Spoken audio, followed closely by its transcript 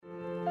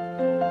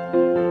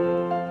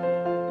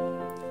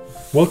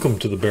Welcome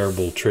to the Bear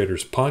Bull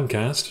Traders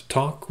podcast,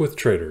 Talk with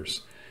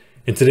Traders.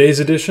 In today's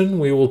edition,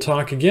 we will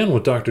talk again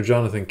with Dr.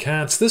 Jonathan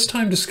Katz, this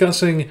time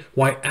discussing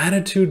why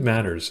attitude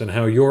matters and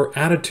how your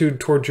attitude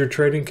towards your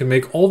trading can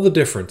make all the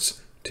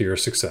difference to your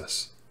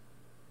success.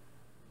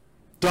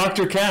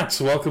 Dr.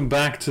 Katz, welcome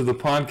back to the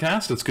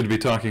podcast. It's good to be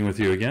talking with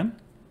you again.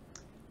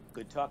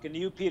 Good talking to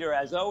you, Peter,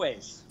 as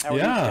always. How are you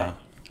today?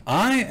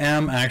 I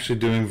am actually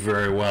doing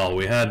very well.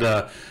 We had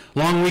a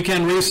long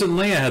weekend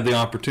recently. I had the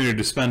opportunity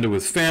to spend it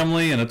with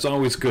family, and it's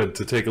always good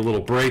to take a little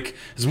break.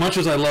 As much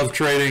as I love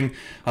trading,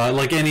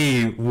 like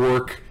any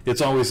work, it's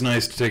always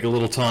nice to take a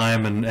little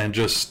time and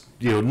just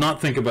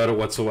not think about it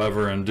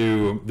whatsoever and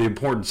do the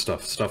important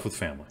stuff with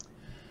family.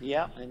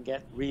 Yeah, and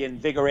get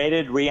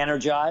reinvigorated,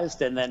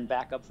 re-energized, and then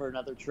back up for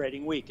another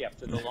trading week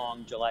after the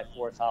long July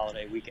 4th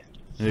holiday weekend.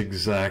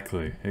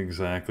 Exactly.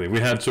 We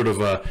had sort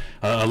of a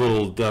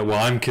little, well,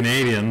 I'm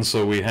Canadian,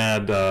 so we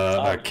had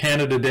a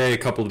Canada Day a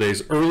couple of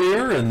days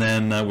earlier, and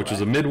then which is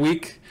a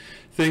midweek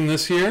thing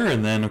this year,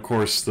 and then of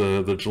course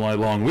the July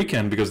long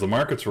weekend because the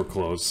markets were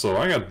closed. So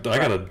I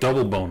got a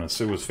double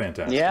bonus. It was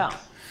fantastic. Yeah.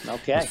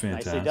 Okay. It was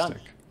fantastic. Nicely done.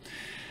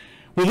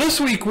 Well,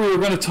 this week we were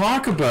going to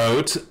talk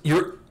about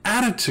your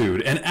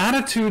attitude and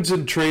attitudes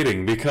in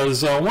trading,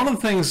 because one of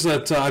the things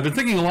that I've been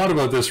thinking a lot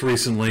about this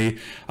recently,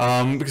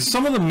 because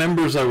some of the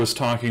members I was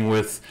talking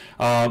with,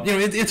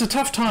 it's a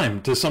tough time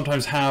to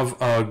sometimes have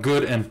a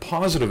good and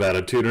positive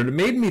attitude, and it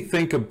made me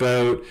think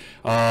about,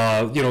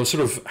 sort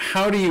of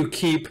how do you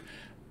keep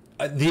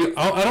I don't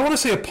want to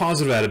say a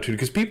positive attitude,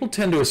 because people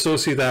tend to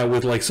associate that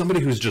with like somebody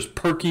who's just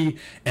perky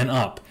and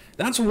up.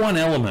 That's one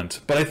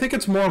element, but I think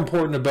it's more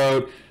important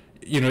about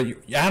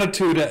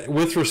attitude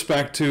with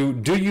respect to,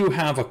 do you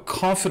have a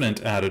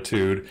confident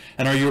attitude,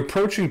 and are you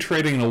approaching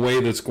trading in a way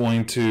that's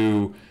going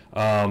to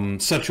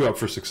set you up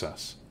for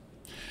success?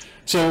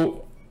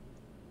 So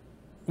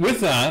with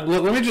that,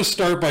 let me just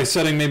start by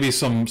setting maybe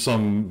some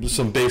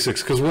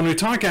basics, because when we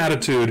talk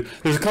attitude,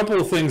 there's a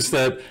couple of things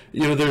that,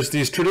 there's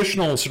these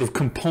traditional sort of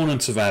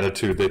components of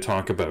attitude they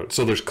talk about.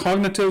 So there's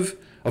cognitive,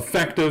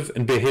 affective,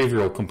 and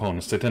behavioral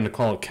components. They tend to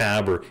call it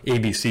CAB or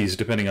ABCs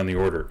depending on the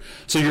order.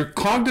 So your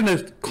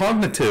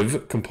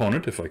cognitive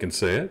component, if I can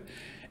say it,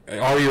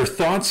 are your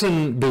thoughts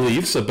and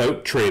beliefs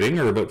about trading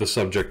or about the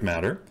subject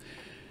matter.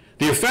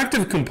 The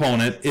affective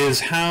component is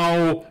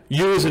how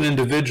you as an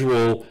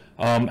individual,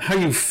 how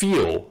you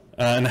feel,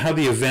 and how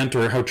the event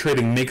or how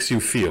trading makes you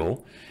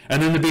feel. And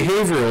then the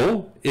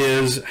behavioral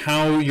is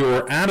how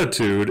your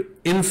attitude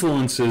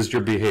influences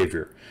your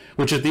behavior,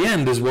 which at the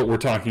end is what we're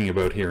talking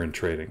about here in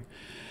trading.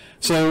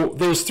 So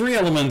those three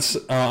elements,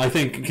 I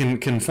think,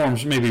 can form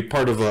maybe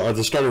part of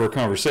the start of our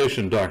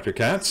conversation, Dr.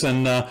 Katz.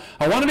 And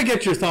I wanted to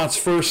get your thoughts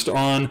first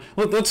on,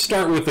 let's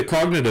start with the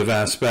cognitive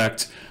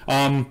aspect.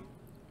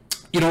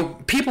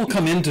 People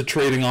come into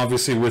trading,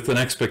 obviously, with an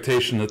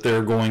expectation that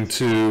they're going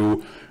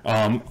to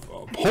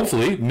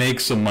hopefully make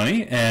some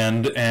money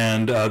and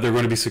they're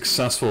going to be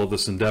successful at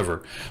this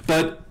endeavor.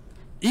 But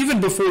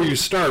even before you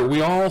start, we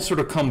all sort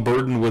of come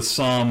burdened with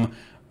some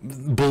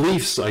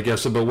beliefs, I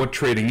guess, about what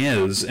trading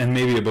is and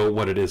maybe about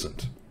what it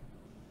isn't.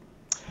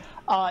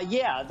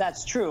 Yeah,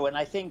 that's true. And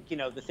I think,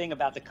 the thing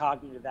about the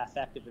cognitive,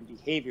 affective, and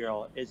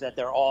behavioral is that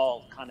they're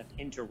all kind of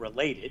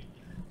interrelated.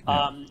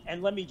 Yeah.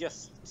 And let me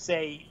just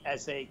say,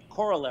 as a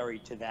corollary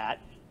to that,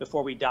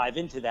 before we dive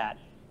into that,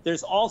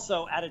 there's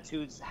also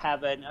attitudes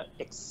have an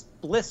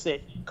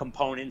explicit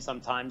component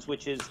sometimes,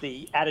 which is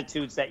the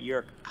attitudes that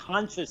you're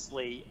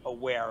consciously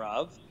aware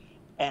of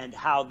and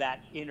how that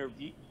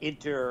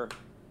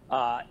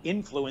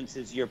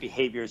influences your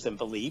behaviors and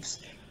beliefs.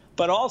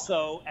 But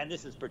also, and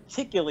this is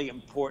particularly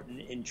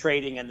important in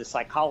trading and the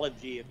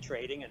psychology of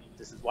trading, and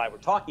this is why we're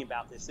talking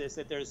about this, is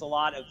that there's a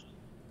lot of,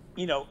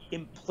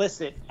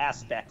 implicit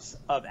aspects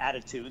of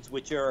attitudes,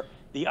 which are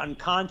the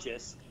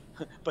unconscious,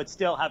 but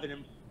still have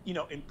an,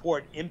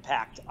 important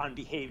impact on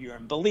behavior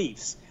and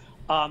beliefs.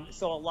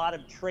 So a lot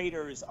of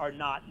traders are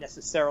not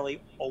necessarily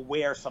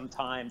aware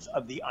sometimes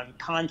of the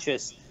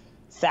unconscious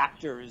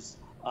factors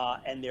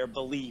and their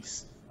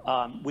beliefs,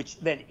 which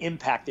then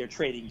impact their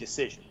trading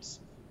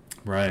decisions.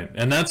 Right,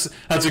 and that's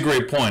a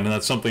great point, and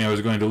that's something I was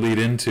going to lead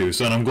into.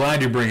 So, and I'm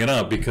glad you bring it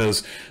up,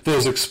 because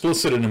those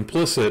explicit and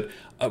implicit,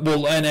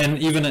 and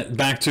even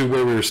back to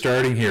where we were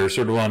starting here,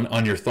 sort of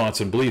on your thoughts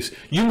and beliefs,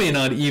 you may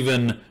not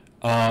even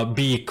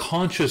be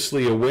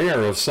consciously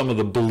aware of some of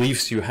the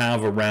beliefs you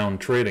have around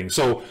trading.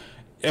 So,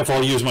 if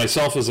I'll use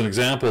myself as an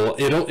example,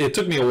 it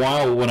took me a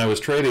while when I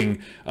was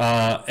trading,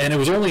 and it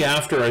was only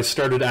after I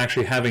started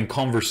actually having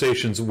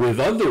conversations with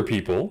other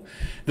people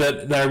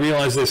that I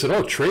realized they said,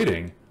 "Oh,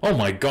 trading? Oh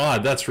my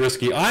God, that's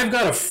risky." I've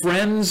got a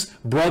friend's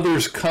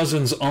brother's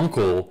cousin's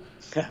uncle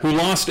who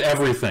lost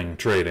everything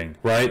trading,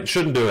 right?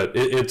 Shouldn't do it.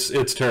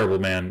 It's terrible,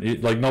 man.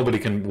 Like, nobody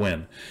can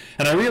win.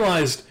 And I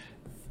realized,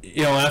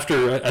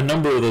 after a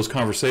number of those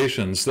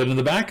conversations, that in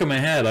the back of my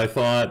head, I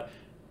thought,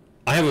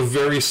 I have a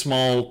very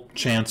small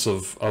chance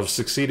of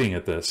succeeding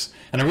at this.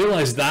 And I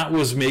realized that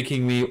was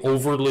making me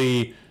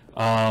overly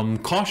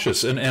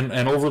cautious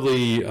and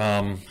overly,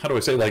 how do I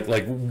say,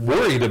 like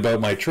worried about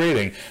my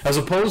trading, as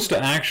opposed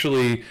to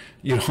actually,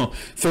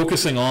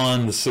 focusing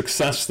on the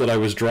success that I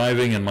was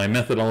driving and my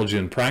methodology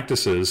and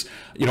practices.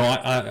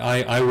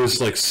 I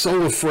was like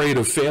so afraid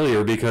of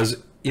failure because,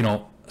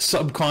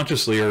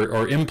 subconsciously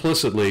or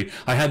implicitly,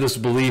 I had this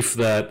belief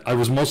that I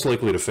was most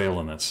likely to fail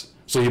in this.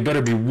 So you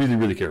better be really,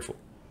 really careful.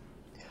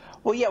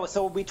 Well, yeah,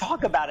 so when we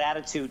talk about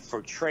attitude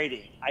for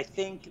trading, I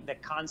think the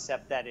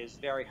concept that is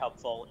very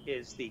helpful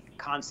is the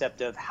concept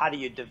of how do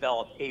you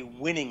develop a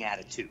winning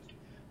attitude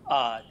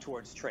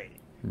towards trading.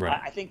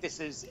 Right. I think this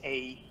is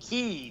a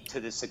key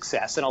to the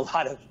success, and a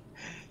lot of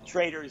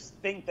traders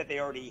think that they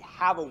already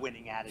have a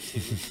winning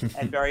attitude,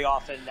 and very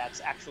often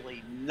that's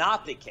actually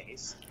not the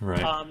case.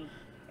 Right.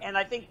 And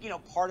I think,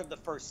 part of the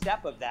first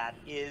step of that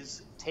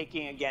is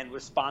taking, again,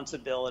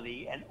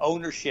 responsibility and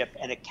ownership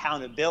and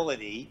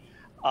accountability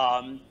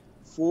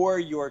for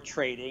your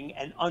trading,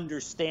 and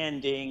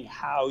understanding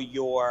how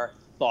your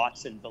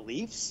thoughts and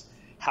beliefs,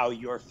 how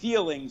your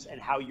feelings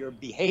and how your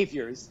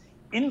behaviors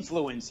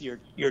influence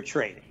your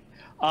trading.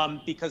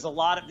 Because a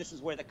lot of this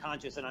is where the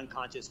conscious and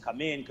unconscious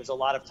come in, because a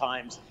lot of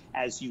times,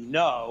 as you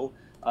know,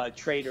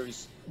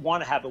 traders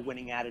want to have a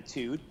winning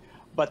attitude,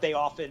 but they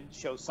often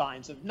show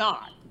signs of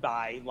not,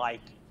 by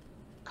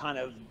kind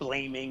of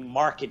blaming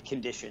market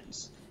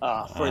conditions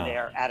for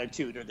their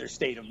attitude or their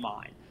state of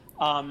mind.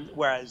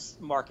 Whereas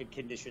market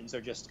conditions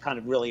are just kind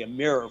of really a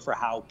mirror for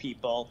how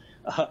people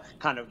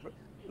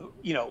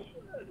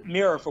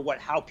mirror for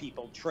how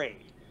people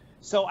trade.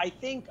 So I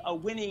think a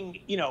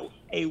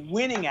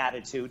winning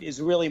attitude is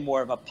really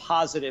more of a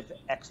positive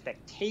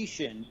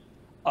expectation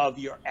of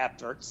your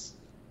efforts,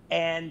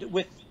 and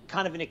with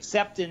kind of an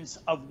acceptance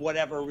of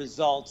whatever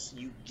results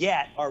you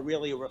get are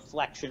really a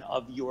reflection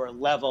of your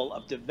level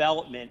of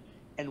development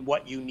and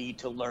what you need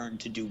to learn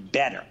to do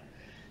better.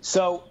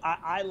 So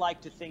I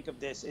like to think of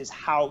this as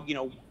how,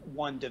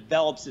 one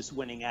develops this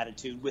winning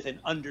attitude with an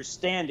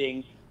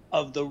understanding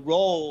of the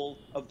role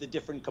of the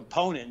different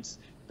components,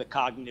 the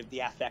cognitive,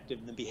 the affective,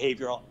 and the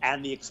behavioral,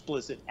 and the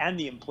explicit and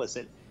the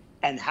implicit,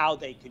 and how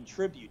they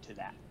contribute to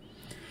that.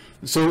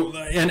 So,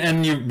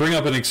 and you bring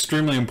up an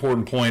extremely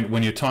important point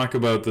when you talk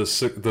about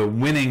the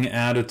winning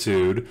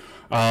attitude,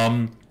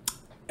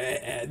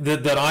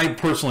 that I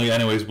personally,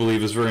 anyways,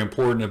 believe is very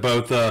important,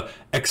 about the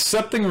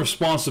accepting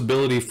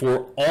responsibility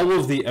for all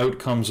of the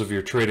outcomes of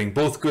your trading,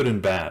 both good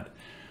and bad.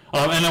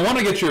 And I want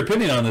to get your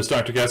opinion on this,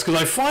 Dr. Katz,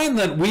 because I find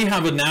that we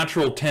have a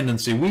natural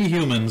tendency, we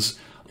humans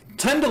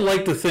tend to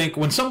like to think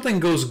when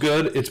something goes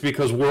good, it's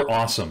because we're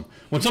awesome.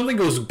 When something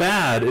goes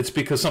bad, it's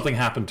because something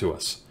happened to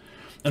us.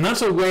 And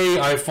that's a way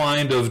I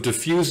find of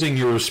diffusing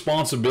your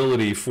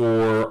responsibility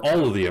for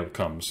all of the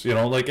outcomes,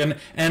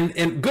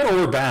 and good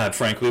or bad,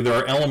 frankly, there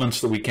are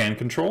elements that we can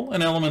control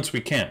and elements we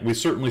can't. We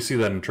certainly see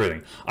that in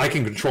trading. I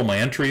can control my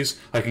entries,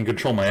 I can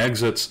control my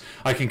exits,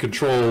 I can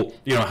control,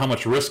 how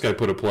much risk I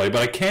put at play,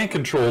 but I can't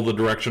control the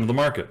direction of the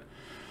market.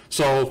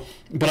 So,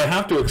 but I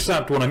have to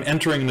accept when I'm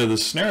entering into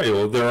this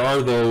scenario, there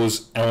are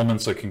those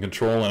elements I can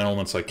control and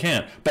elements I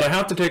can't. But I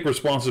have to take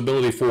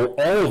responsibility for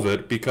all of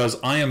it because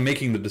I am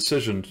making the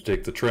decision to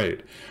take the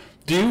trade.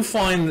 Do you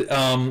find,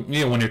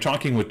 when you're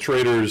talking with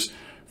traders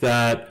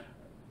that,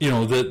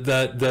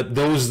 that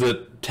those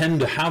that tend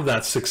to have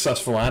that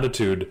successful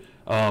attitude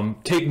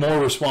take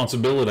more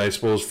responsibility, I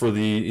suppose, for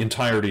the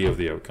entirety of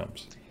the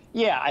outcomes?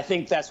 Yeah, I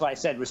think that's why I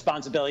said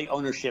responsibility,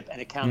 ownership,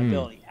 and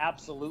accountability.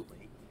 Absolutely.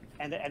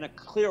 And a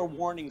clear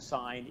warning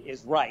sign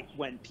is right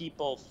when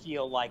people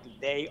feel like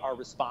they are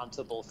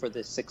responsible for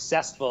the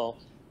successful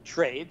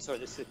trades or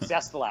the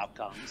successful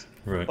outcomes,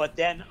 right. But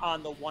then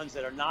on the ones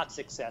that are not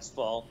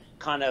successful,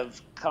 kind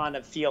of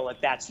feel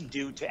like that's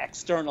due to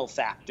external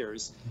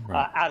factors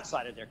right.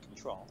 Outside of their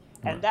control.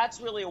 And right.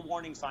 That's really a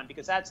warning sign,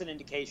 because that's an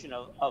indication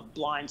of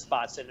blind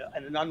spots and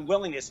an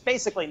unwillingness,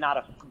 basically not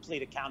a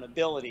complete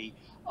accountability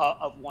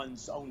of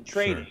one's own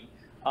trading. Sure.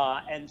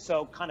 And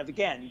so kind of,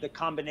 again, the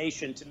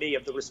combination to me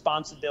of the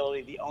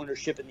responsibility, the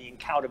ownership, and the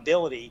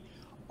accountability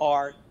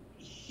are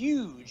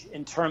huge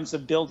in terms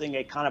of building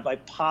a kind of a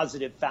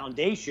positive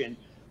foundation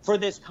for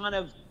this kind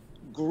of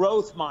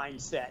growth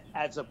mindset,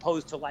 as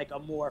opposed to like a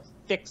more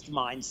fixed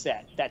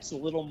mindset that's a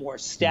little more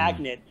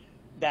stagnant,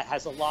 that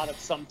has a lot of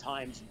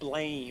sometimes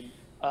blame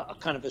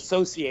kind of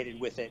associated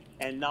with it,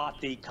 and not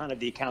the kind of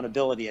the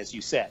accountability, as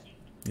you said.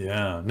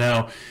 Yeah.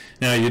 Now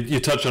you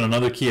touch on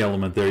another key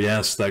element there.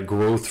 Yes, that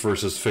growth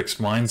versus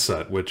fixed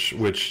mindset,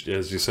 which,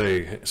 as you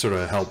say, sort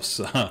of helps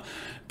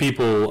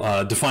people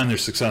define their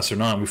success or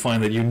not. We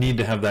find that you need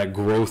to have that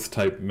growth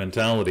type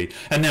mentality.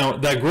 And now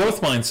that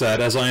growth mindset,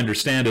 as I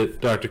understand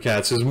it, Dr.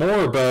 Katz, is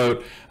more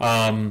about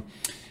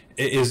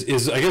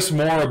is I guess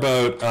more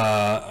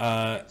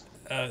about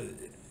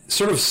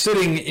sort of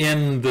sitting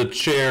in the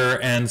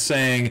chair and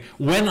saying,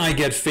 when I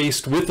get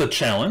faced with a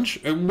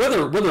challenge,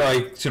 whether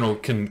I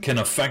can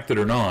affect it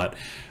or not,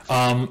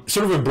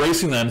 sort of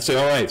embracing that and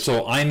say, all right,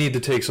 so I need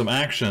to take some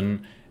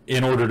action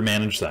in order to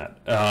manage that,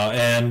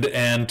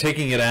 and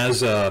taking it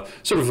as a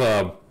sort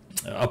of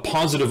a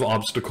positive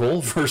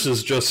obstacle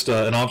versus just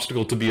an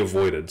obstacle to be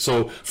avoided.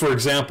 So, for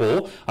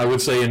example, I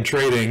would say in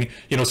trading,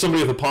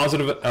 somebody with a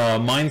positive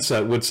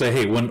mindset would say,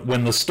 hey,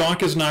 when the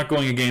stock is not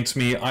going against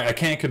me, I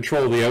can't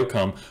control the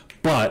outcome,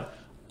 but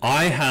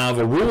I have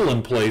a rule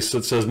in place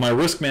that says my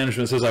risk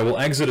management says I will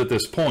exit at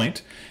this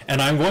point,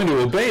 and I'm going to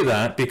obey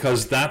that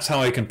because that's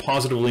how I can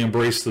positively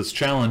embrace this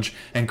challenge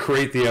and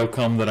create the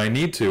outcome that I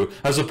need to,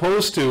 as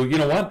opposed to, you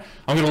know what,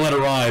 I'm going to let it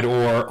ride,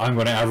 or I'm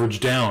going to average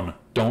down.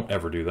 Don't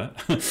ever do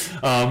that.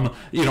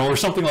 Or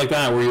something like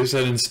that, where you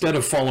said instead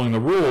of following the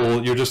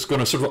rule, you're just going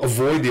to sort of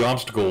avoid the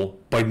obstacle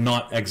by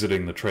not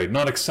exiting the trade,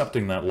 not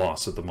accepting that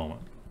loss at the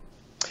moment.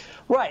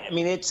 Right. I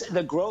mean, it's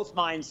the growth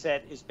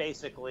mindset is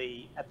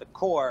basically at the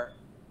core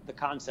the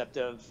concept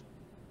of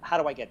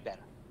how do I get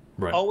better?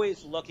 Right.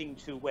 Always looking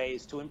to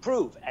ways to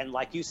improve. And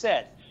like you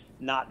said,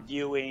 not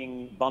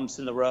viewing bumps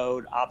in the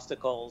road,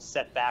 obstacles,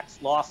 setbacks,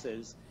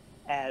 losses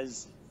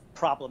as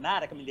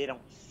problematic. I mean, they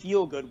don't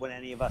feel good when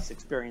any of us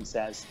experience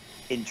as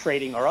in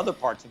trading or other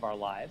parts of our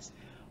lives,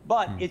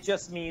 but it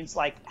just means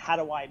like, how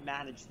do I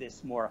manage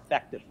this more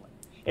effectively?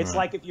 It's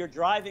like if you're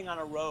driving on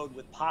a road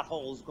with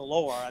potholes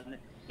galore, and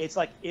it's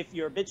like if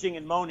you're bitching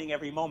and moaning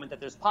every moment that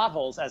there's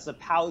potholes, as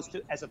opposed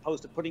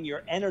to putting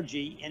your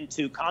energy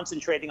into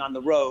concentrating on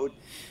the road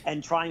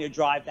and trying to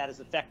drive that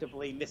as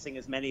effectively, missing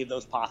as many of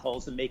those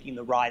potholes and making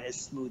the ride as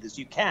smooth as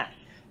you can.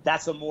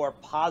 That's a more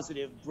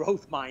positive,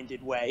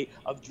 growth-minded way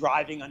of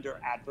driving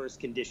under adverse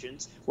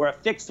conditions, where a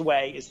fixed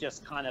way is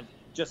just kind of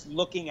just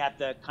looking at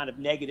the kind of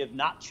negative,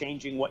 not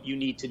changing what you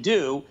need to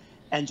do,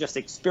 and just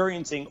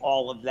experiencing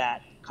all of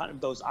that, kind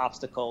of those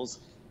obstacles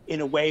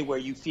in a way where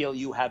you feel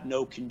you have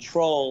no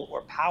control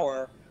or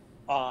power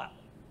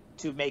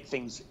to make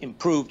things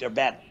improved or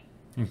better.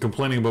 And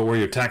complaining about where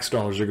your tax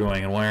dollars are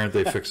going and why aren't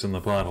they fixing the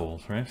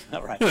potholes, right?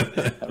 Right.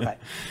 Right.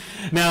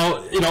 Now,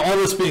 all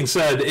this being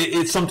said,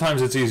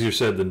 sometimes it's easier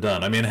said than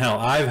done. I mean, hell,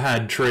 I've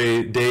had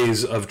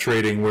days of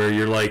trading where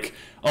you're like,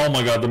 oh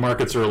my God, the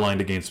markets are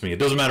aligned against me. It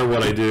doesn't matter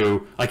what I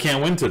do, I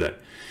can't win today.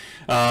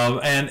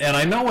 And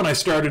I know when I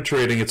started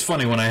trading, it's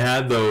funny, when I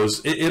had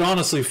those, it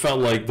honestly felt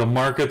like the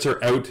markets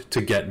are out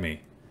to get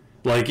me.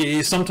 Like,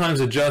 sometimes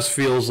it just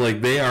feels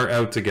like they are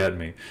out to get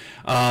me.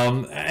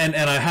 And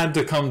I had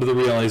to come to the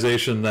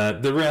realization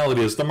that the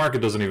reality is the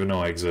market doesn't even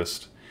know I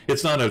exist.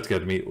 It's not out to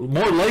get me.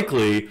 More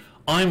likely,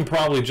 I'm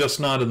probably just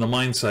not in the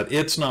mindset.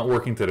 It's not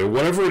working today.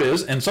 Whatever it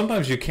is, and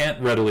sometimes you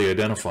can't readily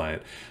identify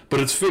it. But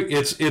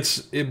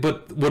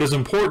but what is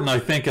important, I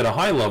think, at a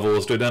high level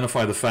is to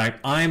identify the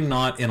fact I'm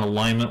not in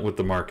alignment with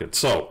the market.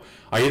 So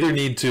I either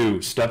need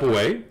to step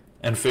away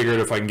and figure out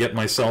if I can get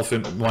myself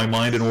in my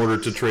mind in order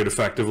to trade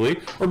effectively,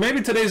 or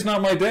maybe today's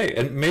not my day,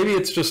 and maybe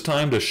it's just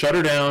time to shut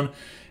her down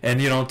and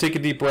take a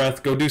deep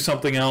breath, go do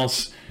something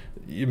else,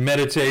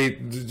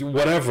 meditate,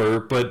 whatever,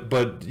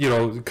 but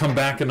come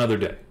back another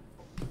day.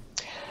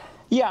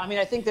 Yeah, I mean,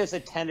 I think there's a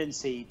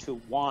tendency to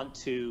want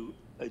to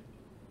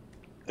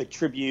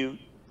attribute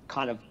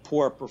kind of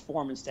poor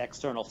performance to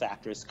external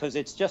factors because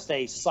it's just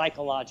a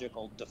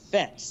psychological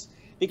defense.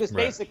 Because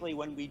basically,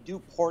 when we do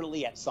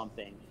poorly at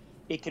something,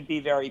 it can be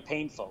very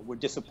painful. We're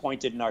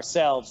disappointed in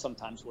ourselves.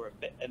 Sometimes we're a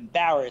bit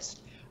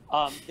embarrassed.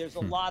 There's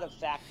a lot of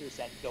factors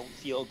that don't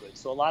feel good.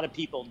 So a lot of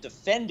people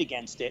defend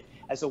against it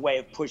as a way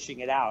of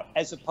pushing it out,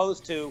 as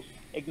opposed to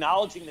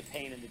acknowledging the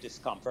pain and the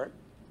discomfort.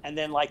 And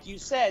then, like you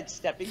said,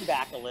 stepping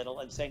back a little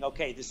and saying,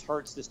 okay, this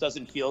hurts, this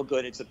doesn't feel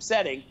good, it's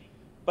upsetting.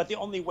 But the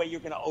only way you're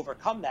going to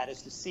overcome that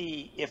is to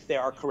see if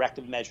there are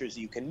corrective measures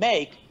you can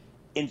make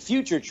in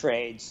future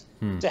trades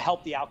to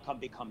help the outcome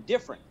become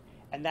different.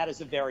 And that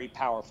is a very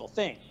powerful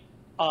thing.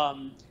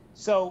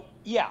 So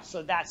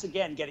that's,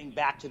 again, getting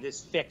back to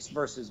this fixed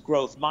versus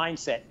growth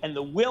mindset and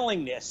the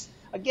willingness.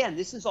 Again,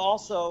 this is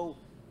also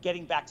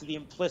getting back to the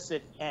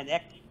implicit and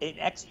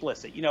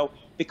explicit,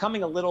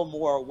 becoming a little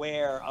more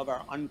aware of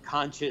our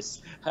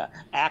unconscious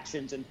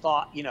actions and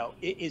thought,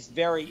 is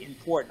very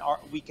important.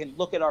 We can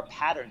look at our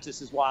patterns.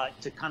 This is why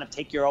to kind of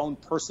take your own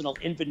personal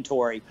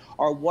inventory,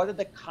 or what are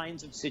the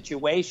kinds of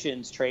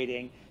situations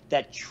trading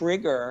that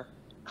trigger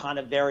kind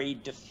of very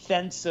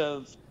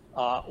defensive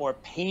or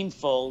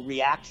painful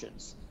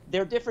reactions.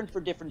 They're different for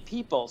different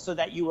people, so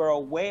that you are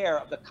aware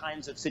of the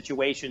kinds of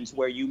situations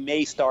where you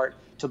may start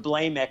to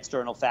blame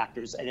external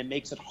factors, and it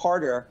makes it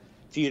harder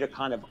for you to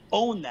kind of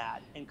own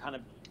that and kind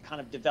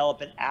of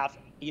develop an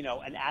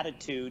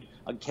attitude,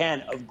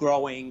 again, of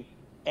growing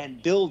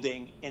and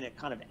building in a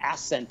kind of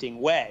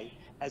ascenting way,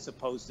 as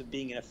opposed to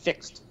being in a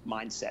fixed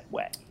mindset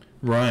way.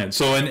 Right.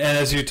 So, and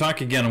as you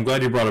talk again, I'm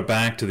glad you brought it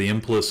back to the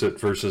implicit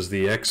versus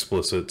the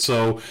explicit.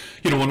 So,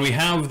 when we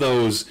have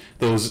those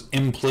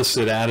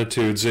implicit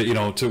attitudes,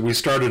 we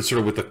started sort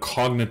of with the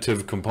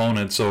cognitive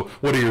component. So,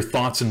 what are your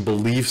thoughts and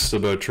beliefs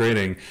about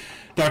trading?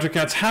 Dr.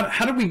 Katz,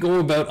 how do we go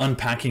about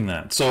unpacking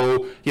that?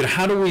 So,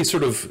 how do we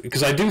sort of,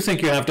 because I do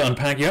think you have to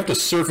unpack, you have to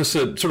surface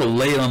it, sort of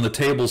lay it on the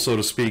table, so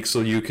to speak,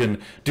 so you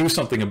can do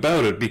something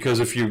about it. Because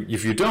if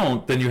you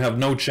don't, then you have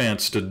no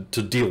chance to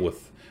deal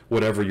with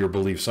whatever your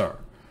beliefs are.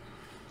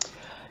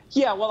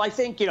 Yeah, well, I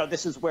think,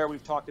 this is where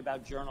we've talked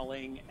about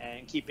journaling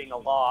and keeping a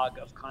log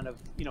of kind of,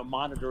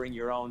 monitoring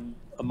your own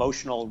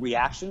emotional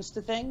reactions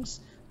to things.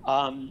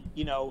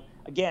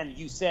 Again,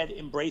 you said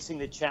embracing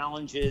the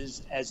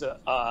challenges as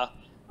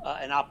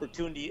an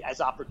opportunity, as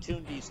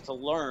opportunities to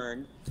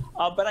learn.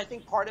 But I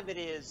think part of it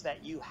is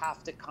that you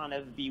have to kind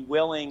of be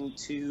willing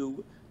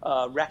to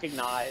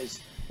recognize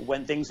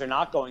when things are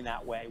not going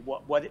that way,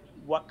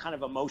 what kind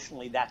of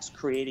emotionally that's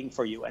creating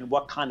for you, and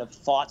what kind of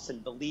thoughts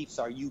and beliefs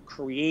are you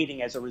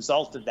creating as a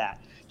result of that.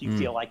 Do you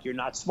feel like you're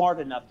not smart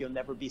enough, you'll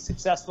never be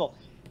successful?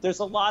 There's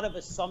a lot of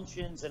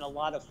assumptions and a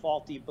lot of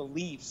faulty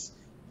beliefs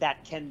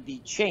that can be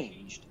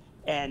changed.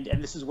 And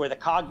this is where the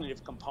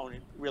cognitive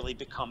component really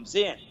becomes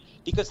in,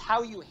 because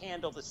how you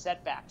handle the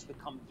setbacks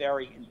become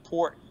very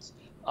important.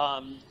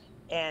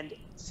 And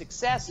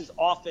success is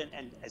often,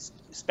 and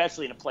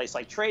especially in a place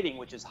like trading,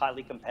 which is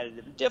highly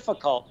competitive and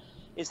difficult,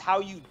 is how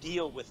you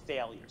deal with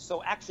failure.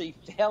 So actually,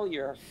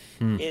 failure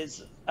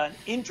is an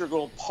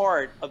integral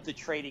part of the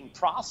trading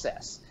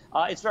process.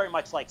 It's very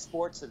much like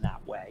sports in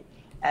that way.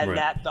 And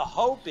that the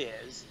hope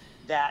is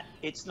that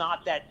it's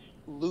not that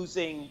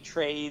losing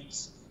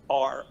trades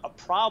are a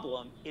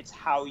problem, it's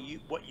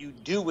what you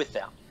do with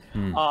them.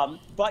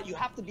 But you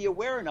have to be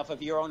aware enough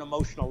of your own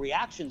emotional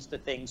reactions to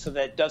things so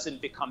that it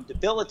doesn't become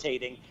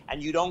debilitating,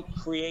 and you don't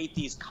create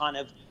these kind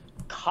of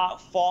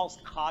false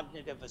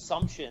cognitive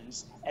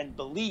assumptions and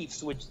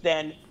beliefs, which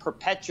then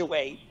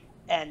perpetuate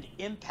and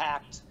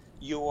impact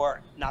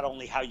your, not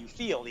only how you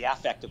feel, the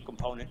affective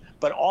component,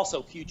 but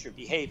also future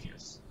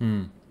behaviors.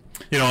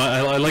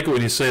 I like it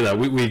when you say that.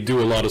 We do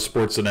a lot of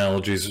sports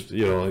analogies,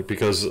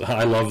 because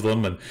I love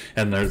them,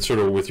 and they're sort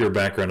of with your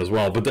background as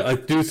well. But I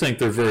do think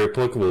they're very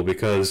applicable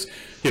because,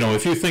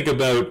 if you think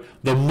about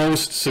the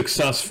most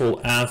successful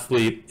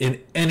athlete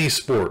in any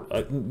sport,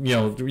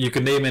 you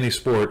can name any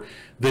sport,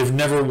 they've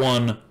never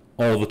won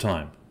all the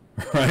time.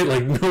 Right?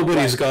 Like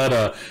nobody's got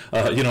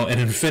an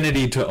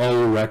infinity to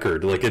O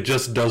record. Like it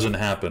just doesn't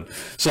happen.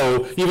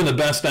 So even the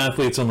best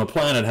athletes on the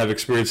planet have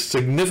experienced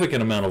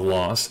significant amount of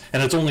loss,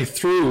 and it's only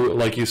through,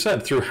 like you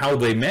said, through how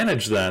they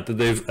manage that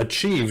they've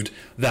achieved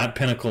that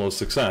pinnacle of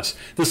success.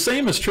 The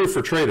same is true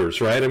for traders,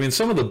 right? I mean,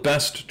 some of the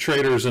best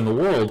traders in the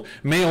world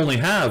may only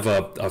have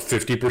a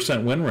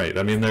 50% win rate.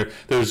 I mean, I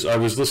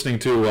was listening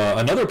to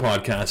another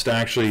podcast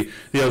actually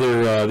the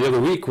other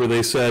week where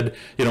they said,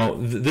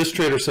 this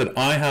trader said,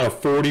 I had a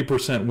 40%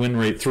 win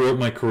rate throughout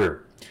my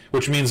career,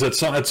 which means that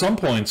at some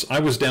points I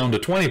was down to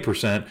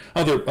 20%.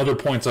 Other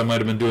points I might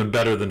have been doing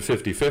better than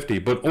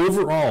 50-50, but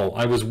overall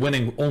I was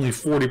winning only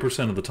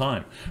 40% of the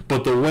time.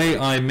 But the way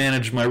I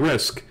managed my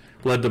risk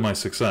led to my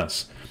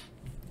success.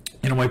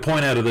 My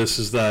point out of this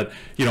is that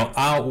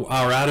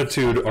our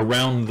attitude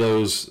around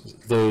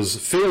those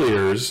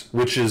failures,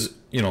 which is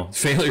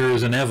failure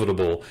is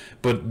inevitable,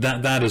 but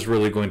that is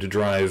really going to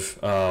drive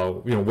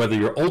whether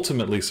you're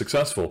ultimately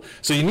successful.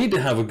 So you need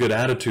to have a good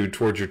attitude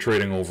towards your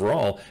trading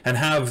overall, and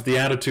have the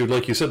attitude,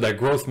 like you said, that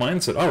growth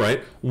mindset. All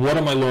right, what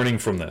am I learning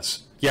from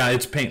this? Yeah,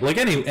 it's pain. Like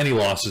any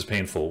loss is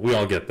painful. We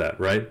all get that,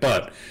 right?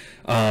 But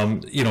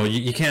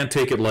you can't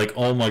take it like,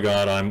 oh my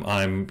God,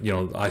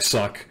 I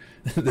suck.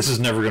 This is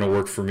never going to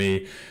work for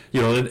me,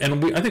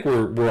 I think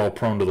we're all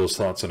prone to those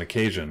thoughts on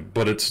occasion,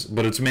 but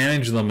it's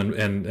managing them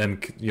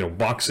and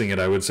boxing it,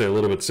 I would say, a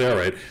little bit, say, all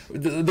right,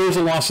 there's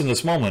a loss in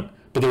this moment,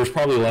 but there was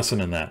probably a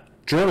lesson in that.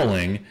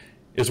 Journaling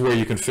is where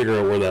you can figure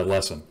out where that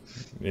lesson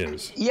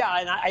is. Yeah,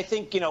 and I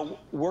think,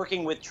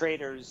 working with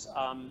traders,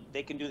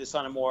 they can do this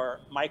on a more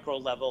micro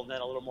level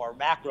than a little more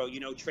macro.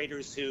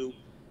 Traders who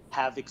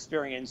have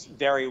experienced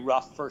very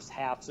rough first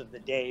halves of the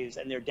days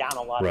and they're down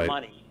a lot of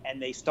money,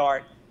 and they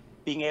start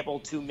being able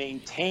to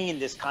maintain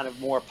this kind of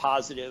more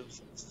positive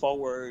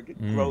forward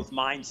growth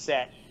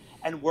mindset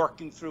and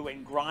working through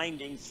and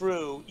grinding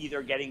through,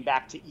 either getting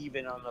back to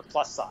even on the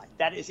plus side.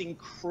 That is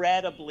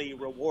incredibly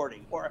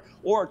rewarding.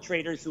 Or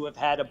traders who have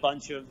had a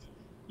bunch of,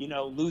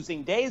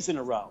 losing days in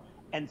a row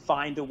and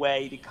find a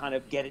way to kind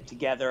of get it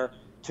together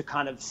to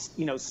kind of,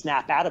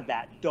 snap out of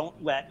that.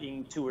 Don't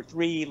letting 2 or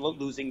 3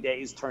 losing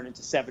days turn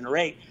into 7 or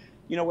 8.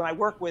 When I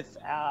work with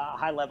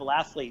high-level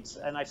athletes,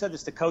 and I've said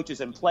this to coaches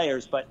and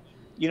players, but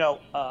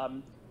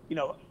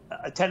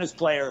a tennis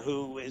player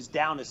who is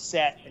down a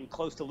set and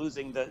close to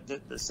losing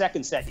the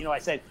second set, I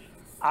said,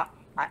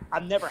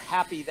 I'm never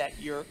happy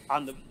that you're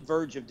on the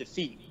verge of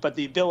defeat, but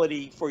the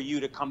ability for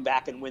you to come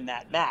back and win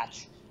that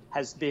match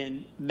has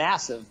been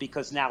massive,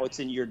 because now it's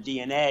in your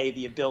DNA,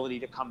 the ability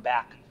to come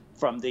back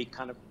from the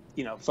kind of,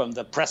 from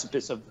the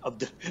precipice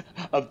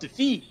of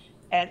defeat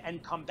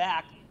and come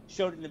back,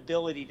 showed an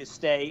ability to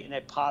stay in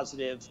a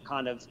positive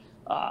kind of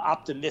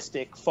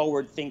optimistic,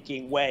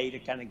 forward-thinking way to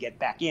kind of get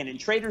back in. And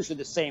traders are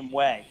the same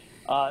way.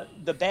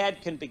 The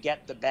bad can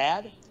beget the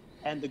bad,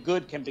 and the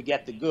good can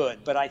beget the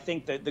good. But I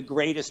think that the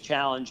greatest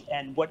challenge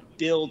and what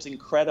builds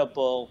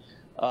incredible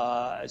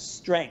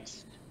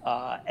strength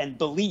and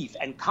belief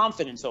and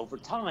confidence over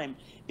time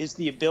is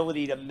the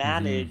ability to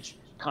manage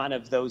kind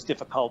of those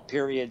difficult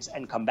periods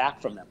and come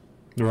back from them.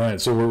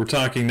 Right. So we're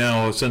talking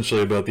now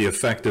essentially about the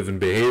affective and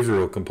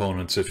behavioral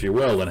components, if you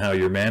will, and how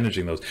you're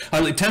managing those.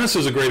 Tennis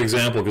is a great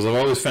example because I've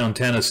always found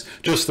tennis,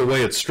 just the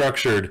way it's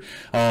structured.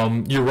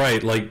 You're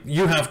right. Like,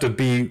 you have to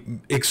be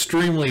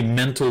extremely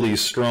mentally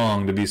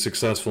strong to be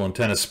successful in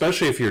tennis,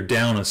 especially if you're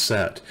down a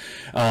set.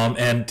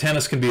 And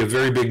tennis can be a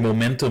very big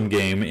momentum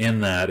game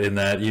in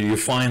that you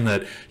find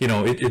that,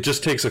 it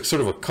just takes a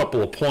sort of a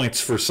couple of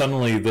points for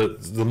suddenly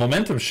the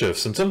momentum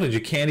shifts. And sometimes you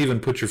can't even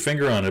put your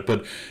finger on it,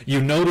 but you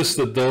notice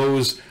that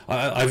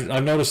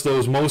I've noticed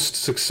those most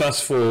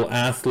successful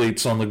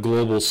athletes on the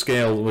global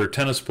scale, or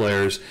tennis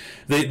players,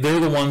 they're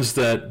the ones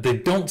that they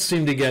don't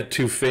seem to get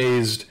too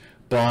phased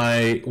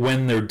by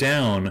when they're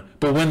down,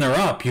 but when they're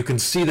up, you can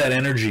see that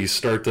energy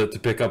start to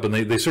pick up, and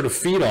they sort of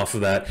feed off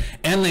of that,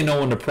 and they know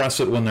when to press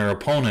it when their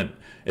opponent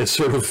is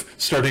sort of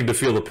starting to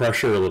feel the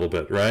pressure a little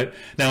bit, right?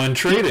 Now in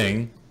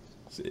trading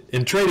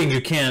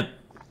you can't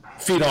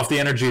feed off the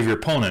energy of your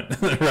opponent,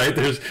 right?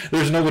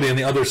 There's nobody on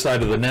the other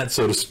side of the net,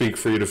 so to speak,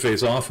 for you to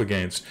face off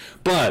against.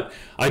 But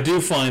I do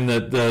find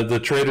that the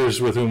traders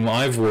with whom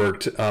I've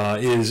worked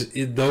is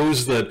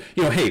those that,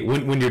 hey,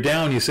 when you're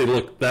down, you say,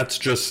 look, that's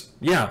just,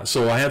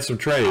 so I had some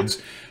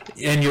trades.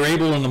 And you're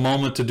able in the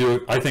moment to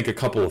do, I think, a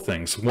couple of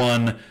things.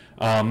 One,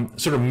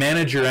 sort of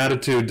manage your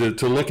attitude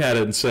to look at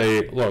it and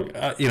say, look,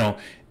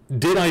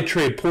 did I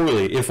trade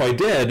poorly? If I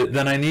did,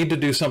 then I need to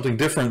do something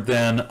different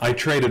than I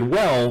traded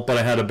well, but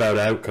I had a bad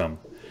outcome.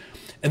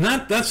 And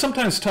that's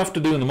sometimes tough to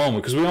do in the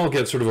moment because we all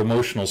get sort of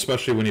emotional,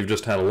 especially when you've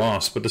just had a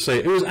loss. But to say,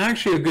 it was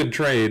actually a good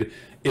trade,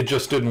 it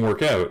just didn't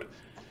work out.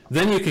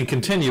 Then you can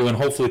continue and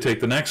hopefully take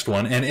the next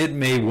one, and it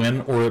may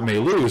win or it may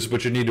lose,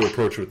 but you need to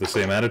approach it with the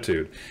same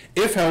attitude.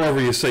 If, however,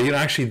 you say,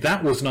 actually,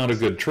 that was not a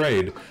good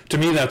trade, to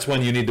me, that's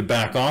when you need to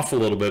back off a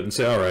little bit and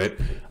say, all right,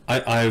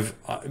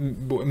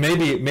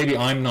 maybe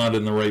I'm not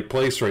in the right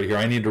place right here.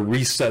 I need to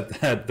reset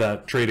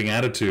that trading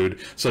attitude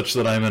such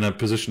that I'm in a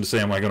position to say,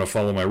 am I going to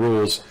follow my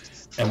rules?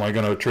 Am I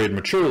going to trade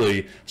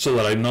maturely so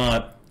that I'm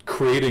not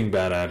creating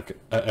bad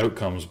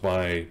outcomes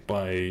by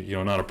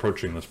not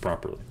approaching this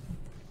properly?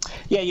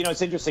 Yeah,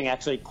 it's interesting,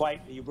 actually.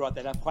 You brought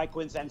that up. Quite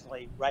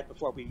coincidentally, right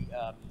before we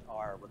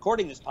are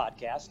recording this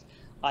podcast,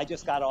 I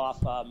just got off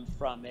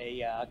from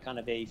a kind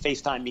of a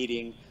FaceTime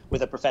meeting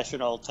with a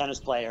professional tennis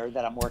player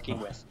that I'm working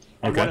with.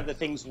 And one of the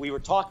things we were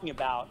talking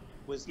about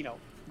was,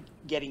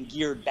 getting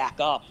geared back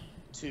up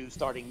to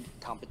starting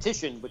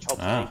competition, which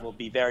hopefully will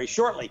be very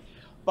shortly.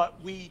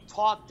 But we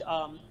talked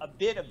a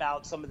bit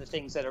about some of the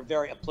things that are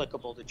very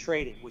applicable to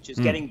trading, which is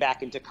getting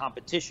back into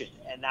competition.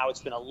 And now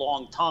it's been a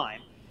long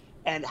time.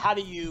 And how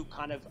do you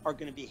kind of are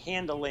going to be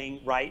handling,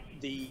 right,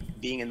 the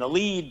being in the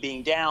lead,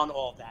 being down,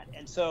 all of that.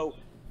 And so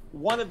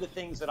one of the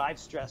things that I've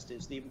stressed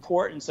is the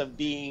importance of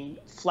being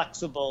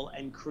flexible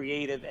and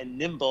creative and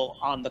nimble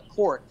on the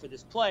court for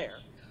this player.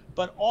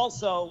 But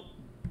also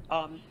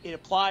it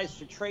applies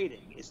to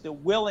trading. It's the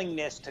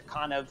willingness to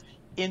kind of,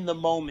 in the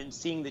moment,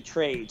 seeing the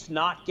trades,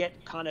 not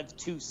get kind of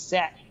too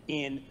set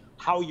in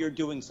how you're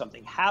doing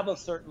something. Have a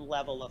certain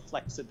level of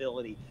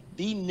flexibility.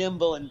 Be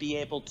nimble and be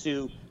able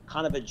to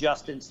kind of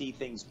adjust and see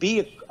things.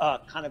 Be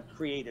kind of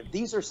creative.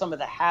 These are some of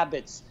the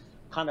habits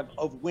kind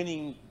of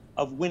winning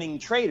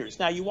traders.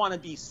 Now, you want to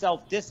be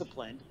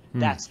self-disciplined.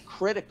 That's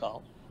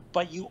critical.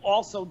 But you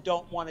also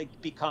don't want to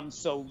become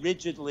so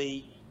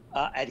rigidly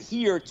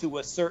adhere to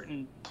a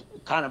certain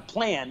kind of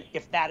plan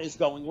if that is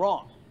going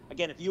wrong.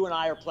 Again, if you and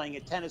I are playing a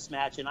tennis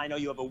match and I know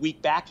you have a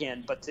weak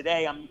backhand, but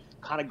today I'm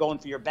kind of going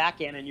for your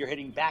backhand and you're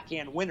hitting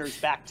backhand winners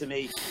back to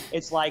me,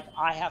 it's like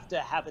I have to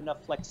have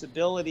enough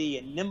flexibility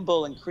and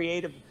nimble and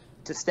creative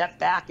to step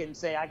back and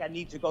say, I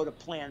need to go to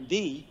plan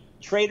B.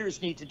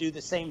 Traders need to do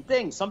the same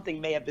thing. Something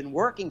may have been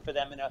working for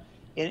them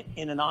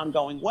in an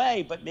ongoing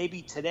way, but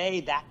maybe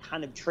today that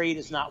kind of trade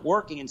is not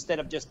working. Instead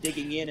of just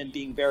digging in and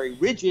being very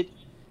rigid,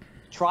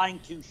 trying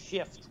to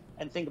shift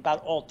and think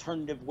about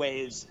alternative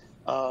ways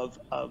of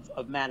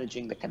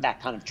managing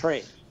that kind of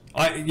trade.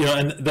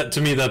 And that,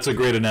 to me, that's a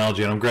great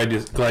analogy, and I'm glad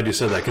you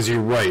said that, because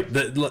you're right.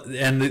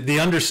 And the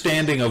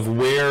understanding of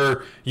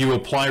where you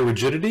apply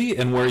rigidity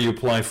and where you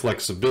apply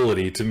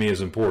flexibility, to me, is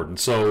important.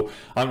 So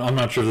I'm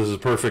not sure this is a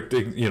perfect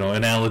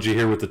analogy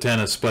here with the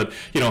tennis, but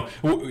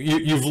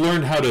you've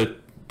learned how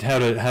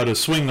to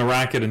swing the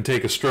racket and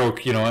take a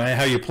stroke,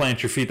 how you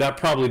plant your feet, that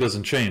probably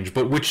doesn't change.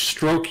 But which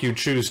stroke you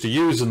choose to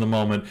use in the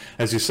moment,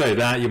 as you say,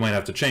 that you might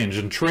have to change.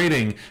 And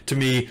trading, to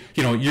me,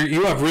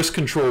 you have risk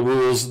control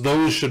rules.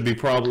 Those should be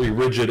probably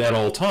rigid at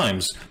all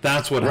times.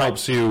 That's what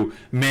helps you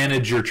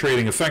manage your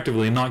trading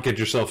effectively and not get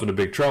yourself into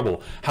big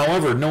trouble.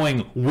 However,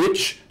 knowing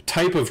which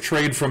type of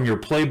trade from your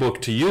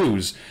playbook to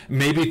use.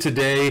 Maybe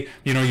today,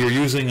 you're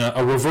using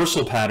a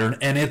reversal pattern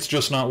and it's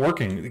just not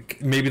working.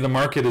 Maybe the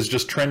market is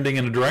just trending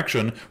in a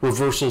direction,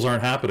 reversals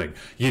aren't happening.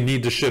 You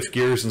need to shift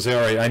gears and say,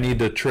 all right, I need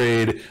to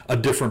trade a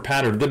different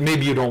pattern that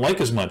maybe you don't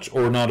like as much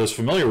or not as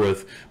familiar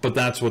with, but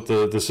that's what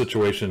the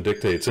situation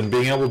dictates. And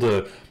being able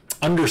to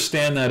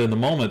understand that in the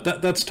moment,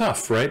 that's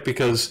tough, right?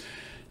 Because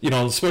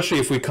especially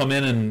if we come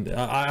in and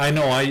I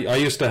know I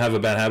used to have a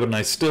bad habit and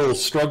I still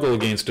struggle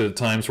against it at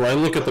times where I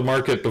look at the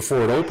market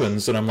before it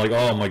opens and I'm like,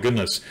 oh my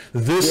goodness,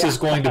 this is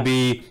going to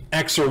be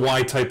X or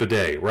Y type of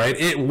day, right?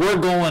 We're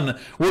going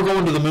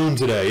to the moon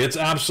today.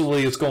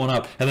 It's going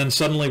up. And then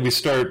suddenly we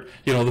start,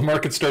 the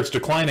market starts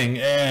declining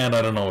and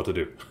I don't know what to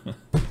do.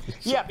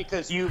 Yeah,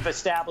 because you've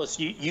established,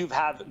 you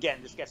have, again,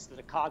 this gets to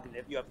the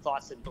cognitive, you have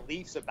thoughts and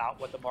beliefs about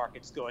what the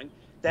market's doing.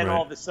 Then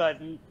all of a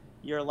sudden,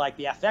 you're like,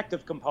 the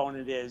affective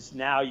component is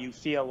now you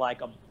feel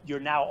like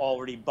you're now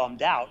already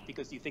bummed out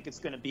because you think it's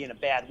going to be in a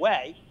bad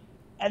way.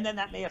 And then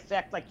that may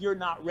affect, like, you're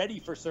not ready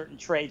for certain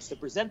trades to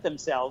present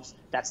themselves.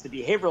 That's the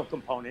behavioral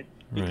component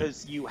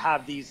because you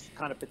have these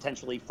kind of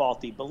potentially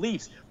faulty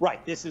beliefs.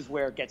 Right. This is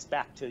where it gets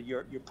back to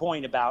your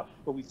point about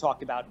what we've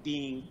talked about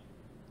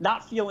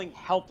not feeling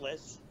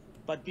helpless,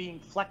 but being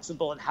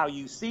flexible in how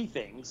you see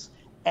things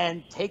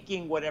and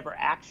taking whatever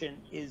action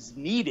is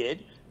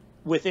needed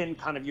within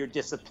kind of your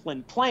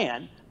disciplined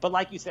plan. But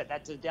like you said,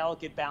 that's a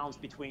delicate balance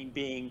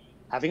between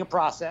having a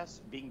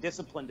process, being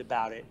disciplined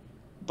about it,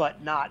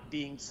 but not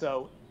being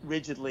so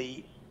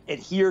rigidly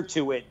adhere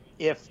to it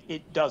if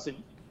it doesn't,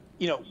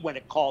 when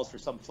it calls for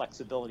some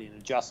flexibility and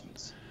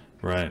adjustments.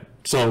 Right.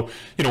 So,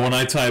 when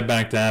I tie it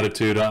back to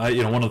attitude,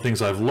 one of the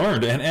things I've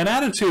learned, and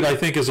attitude, I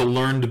think, is a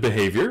learned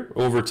behavior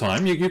over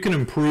time. You can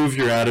improve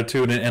your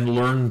attitude and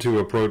learn to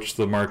approach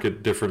the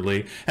market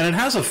differently. And it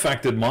has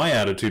affected my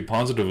attitude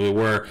positively,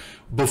 where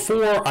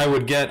before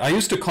I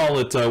used to call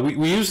it,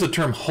 we use the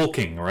term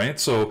hulking, right?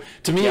 So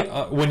to me,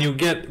 when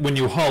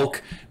you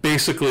hulk,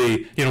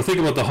 basically, think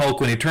about the Hulk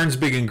when he turns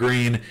big and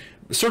green,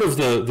 sort of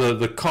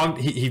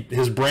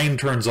his brain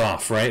turns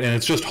off, right? And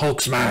it's just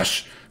Hulk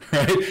smash.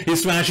 Right? He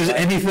smashes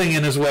anything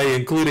in his way,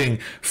 including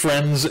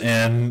friends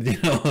and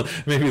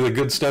maybe the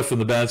good stuff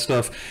and the bad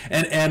stuff.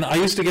 And I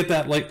used to get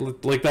that like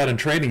that in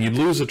trading. You'd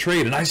lose a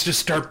trade, and I just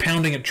start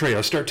pounding at trade.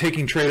 I start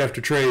taking trade after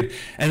trade,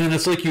 and then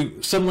it's like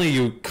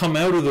you come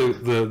out of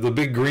the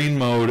big green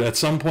mode at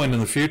some point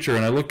in the future,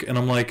 and I look and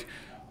I'm like,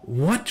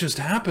 what just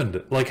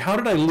happened? Like, how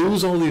did I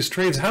lose all these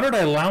trades? How did I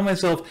allow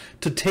myself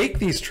to take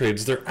these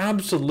trades? They're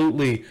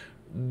absolutely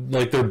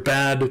they're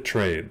bad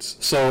trades.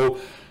 So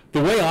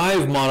the way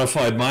I've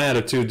modified my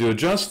attitude to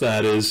adjust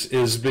that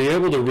is be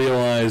able to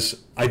realize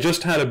I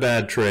just had a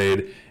bad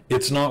trade.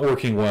 It's not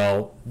working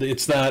well.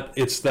 It's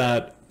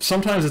that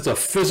sometimes it's a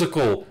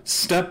physical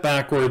step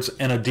backwards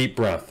and a deep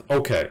breath.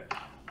 Okay,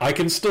 I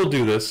can still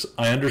do this.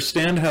 I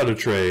understand how to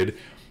trade.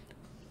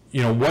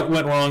 What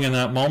went wrong in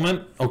that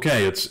moment?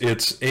 Okay,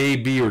 it's A,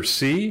 B, or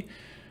C.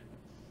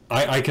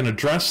 I can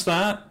address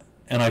that.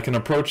 And I can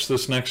approach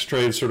this next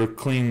trade sort of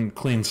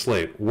clean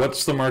slate.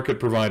 What's the market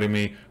providing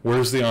me?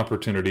 Where's the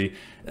opportunity?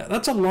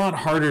 That's a lot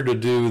harder to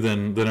do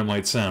than it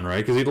might sound, right?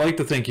 Because you'd like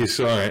to think you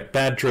saw, all right,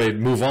 bad trade,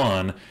 move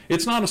on.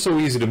 It's not so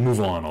easy to move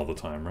on all the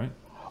time, right?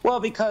 Well,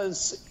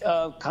 because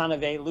kind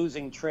of a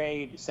losing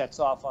trade sets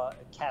off a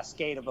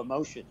cascade of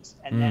emotions.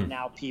 And then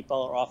now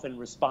people are often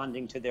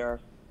responding to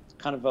their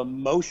kind of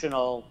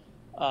emotional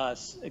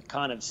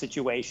kind of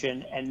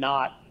situation and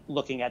not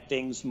looking at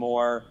things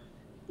more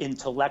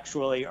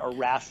intellectually or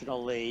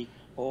rationally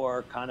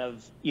or kind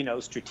of,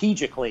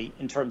 strategically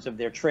in terms of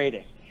their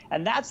trading.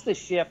 And that's the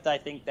shift, I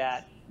think,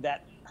 that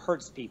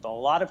hurts people.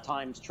 A lot of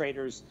times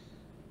traders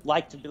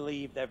like to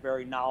believe they're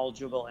very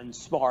knowledgeable and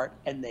smart,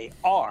 and they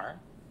are.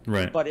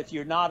 Right. But if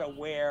you're not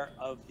aware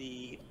of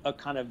the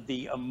kind of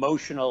the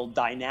emotional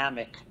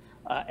dynamic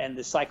and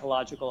the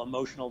psychological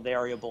emotional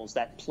variables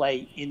that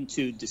play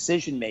into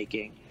decision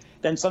making,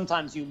 then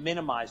sometimes you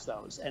minimize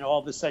those, and all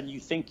of a sudden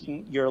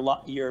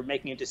you're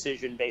making a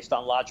decision based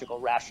on logical,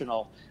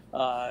 rational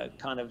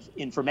kind of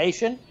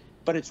information,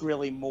 but it's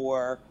really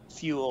more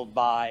fueled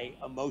by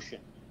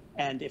emotion.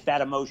 And if that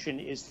emotion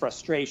is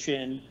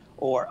frustration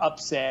or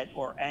upset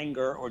or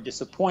anger or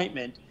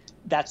disappointment,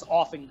 that's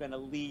often going to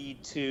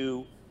lead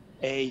to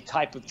a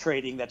type of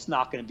trading that's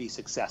not going to be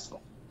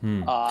successful.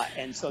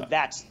 And so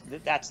that's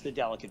the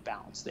delicate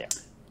balance there.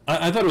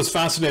 I thought it was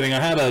fascinating.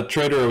 I had a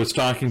trader I was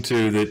talking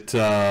to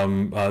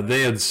that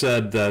they had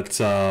said that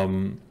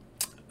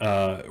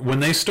when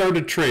they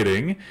started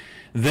trading,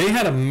 they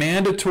had a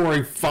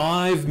mandatory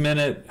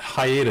 5-minute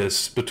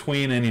hiatus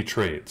between any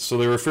trades. So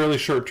they were a fairly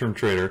short-term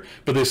trader,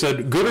 but they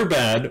said, good or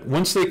bad,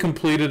 once they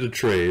completed a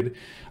trade,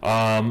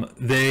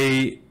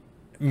 they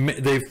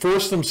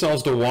forced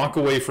themselves to walk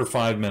away for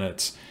 5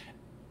 minutes.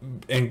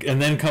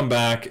 And then come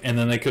back, and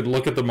then they could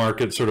look at the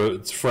market sort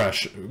of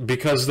fresh,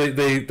 because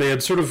they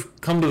had sort of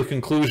come to the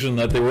conclusion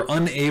that they were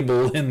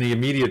unable in the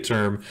immediate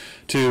term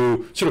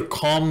to sort of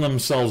calm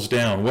themselves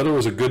down, whether it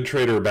was a good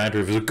trade or a bad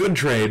trade. If it was a good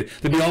trade,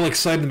 they'd be all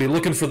excited to be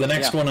looking for the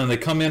next one, and they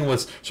come in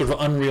with sort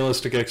of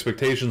unrealistic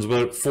expectations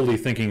without fully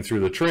thinking through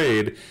the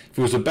trade. If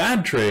it was a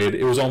bad trade,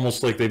 it was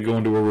almost like they'd go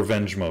into a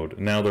revenge mode.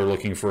 Now they're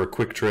looking for a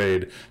quick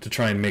trade to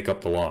try and make up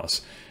the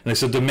loss. And they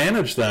said to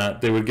manage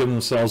that, they would give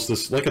themselves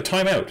this, like a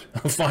timeout,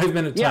 a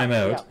 5-minute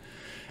timeout.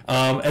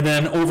 And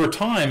then over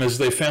time, as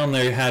they found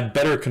they had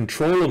better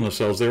control of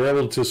themselves, they were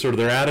able to sort of,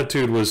 their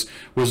attitude was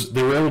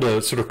they were able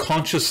to sort of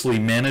consciously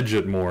manage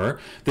it more.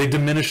 They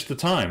diminished the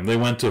time. They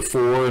went to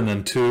 4 and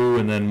then 2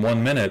 and then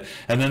 1 minute.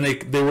 And then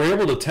they were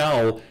able to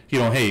tell,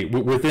 hey,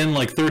 within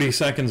like 30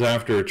 seconds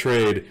after a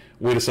trade,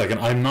 wait a second,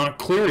 I'm not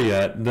clear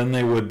yet. Then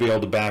they would be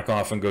able to back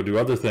off and go do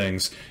other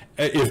things.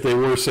 If they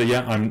were say,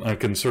 yeah,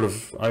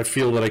 I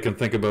feel that I can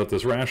think about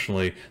this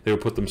rationally, they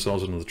would put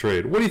themselves into the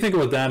trade. What do you think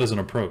about that as an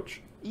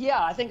approach?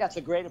 Yeah, I think that's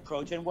a great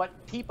approach. And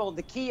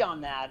the key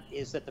on that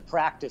is that the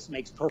practice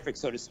makes perfect,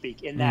 so to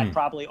speak, in that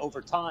probably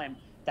over time,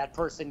 that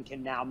person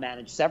can now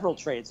manage several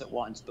trades at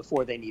once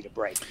before they need a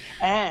break.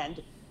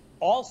 And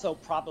also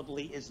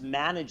probably is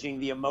managing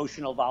the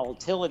emotional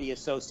volatility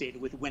associated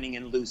with winning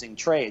and losing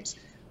trades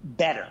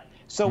better.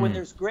 So when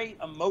there's great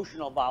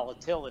emotional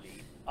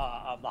volatility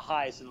of the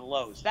highs and the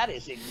lows, that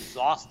is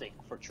exhausting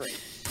for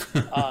traders.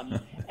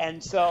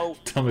 And so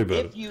Tell me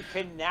about if you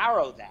can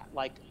narrow that,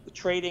 like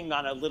trading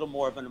on a little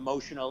more of an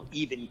emotional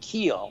even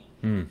keel,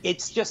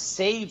 it just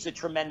saves a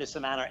tremendous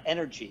amount of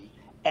energy,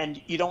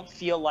 and you don't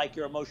feel like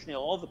you're emotionally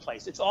all over the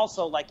place. It's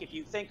also like if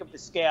you think of the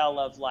scale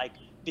of like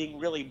being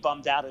really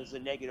bummed out as a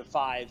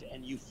 -5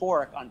 and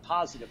euphoric on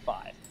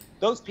 +5,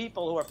 those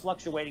people who are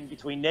fluctuating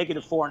between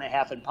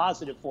 -4.5 and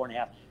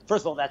 +4.5,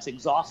 first of all, that's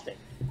exhausting.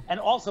 And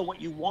also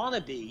what you want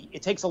to be,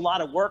 it takes a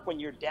lot of work when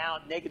you're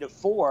down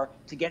 -4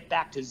 to get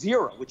back to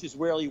 0, which is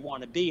where you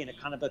want to be in a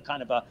kind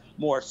of a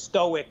more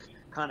stoic,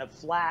 kind of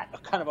flat,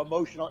 kind of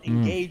emotional,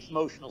 engaged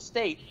emotional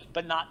state,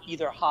 but not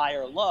either high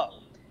or low.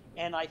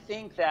 And I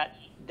think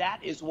that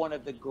is one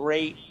of the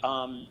great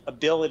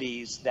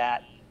abilities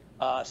that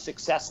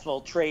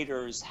successful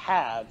traders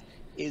have,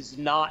 is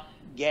not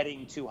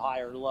getting too high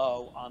or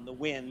low on the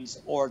wins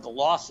or the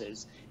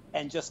losses,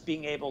 and just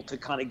being able to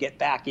kind of get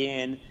back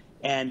in.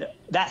 And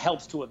that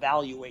helps to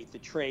evaluate the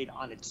trade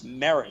on its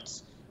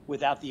merits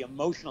without the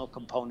emotional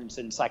components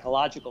and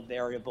psychological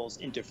variables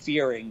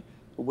interfering,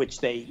 which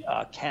they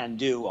can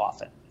do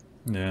often.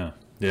 Yeah.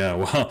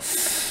 Well,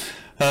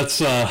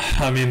 that's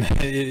I mean,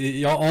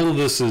 all of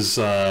this is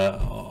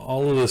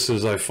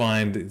I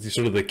find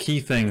sort of the key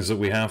things that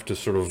we have to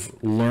sort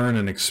of learn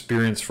and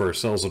experience for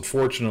ourselves.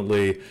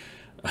 Unfortunately,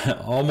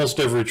 almost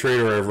every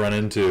trader I've run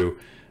into,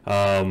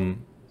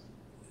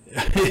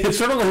 it's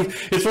sort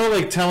of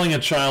like telling a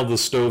child the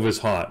stove is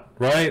hot,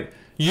 right?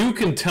 You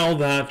can tell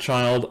that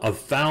child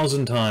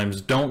 1,000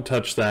 times, don't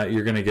touch that,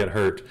 you're going to get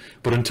hurt.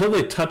 But until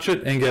they touch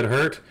it and get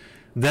hurt,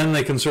 then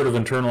they can sort of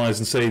internalize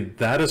and say,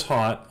 that is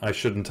hot, I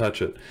shouldn't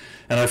touch it.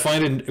 And I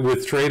find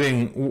with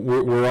trading,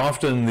 we're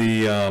often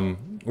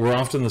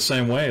the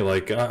same way.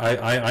 Like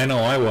I know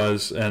I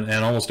was, and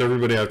almost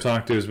everybody I've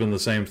talked to has been the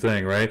same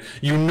thing, right?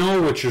 You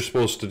know what you're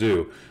supposed to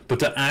do, but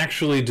to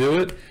actually do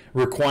it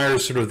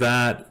requires sort of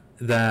that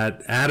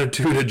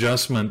attitude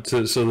adjustment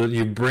so that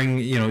you bring,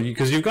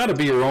 because you've got to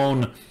be your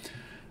own.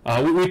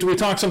 We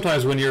talk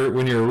sometimes when you're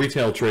a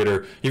retail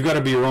trader, you've got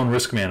to be your own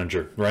risk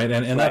manager, right?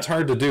 And that's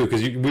hard to do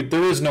because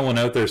there is no one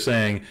out there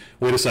saying,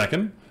 wait a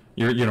second,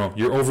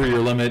 you're over your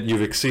limit,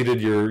 you've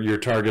exceeded your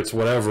targets,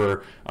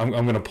 whatever. I'm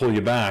going to pull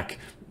you back.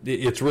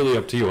 It's really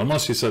up to you,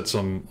 unless you set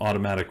some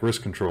automatic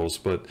risk controls.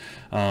 But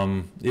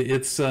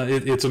it's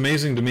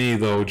amazing to me,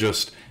 though,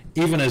 just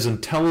even as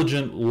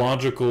intelligent,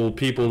 logical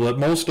people that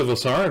most of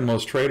us are and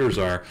most traders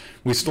are,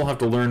 we still have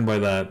to learn by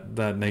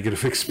that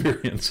negative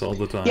experience all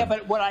the time. Yeah,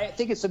 but what I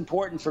think it's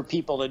important for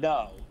people to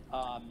know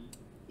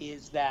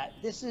is that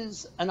this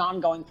is an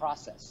ongoing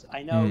process.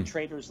 I know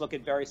traders look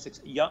at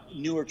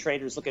newer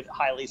traders look at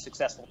highly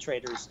successful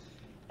traders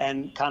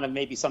and kind of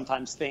maybe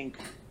sometimes think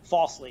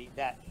falsely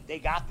that they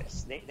got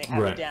this, they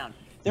have it down.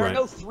 There are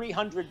no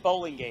 300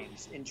 bowling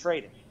games in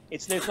trading.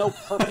 There's no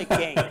perfect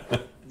game.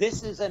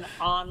 This is an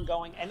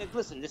ongoing, and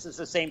listen, this is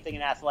the same thing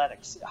in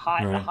athletics. The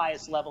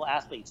highest level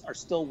athletes are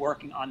still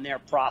working on their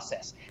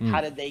process.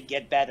 How did they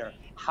get better?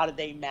 How do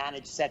they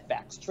manage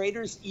setbacks?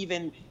 Traders,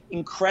 even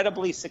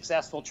incredibly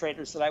successful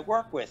traders that I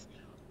work with,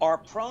 are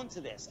prone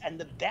to this. And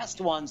the best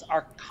ones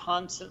are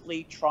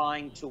constantly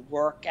trying to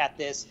work at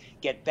this,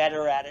 get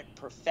better at it,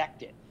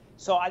 perfect it.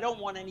 So I don't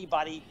want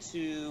anybody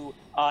to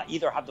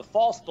either have the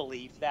false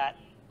belief that,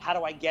 how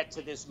do I get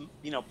to this,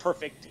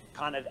 perfect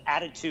kind of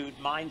attitude,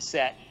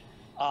 mindset,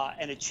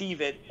 and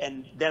achieve it,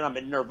 and then I'm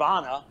in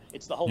nirvana,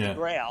 it's the holy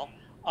grail,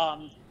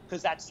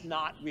 because that's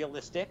not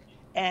realistic.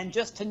 And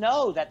just to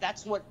know that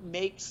that's what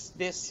makes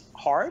this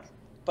hard,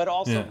 but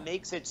also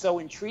makes it so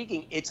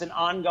intriguing. It's an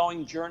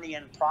ongoing journey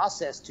and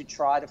process to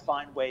try to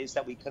find ways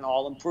that we can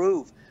all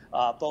improve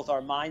both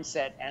our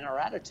mindset and our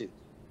attitude.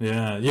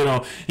 Yeah,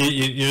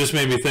 you just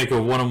made me think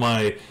of one of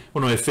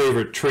my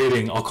favorite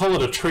trading, I'll call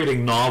it a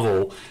trading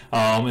novel,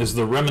 is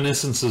The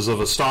Reminiscences of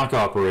a Stock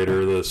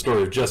Operator, the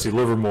story of Jesse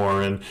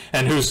Livermore,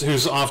 and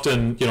who's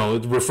often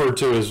referred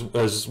to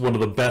as one of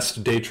the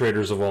best day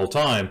traders of all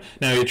time.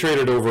 Now, he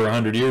traded over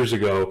 100 years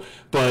ago,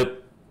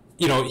 but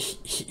you know,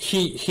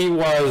 he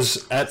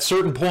was at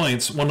certain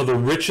points one of the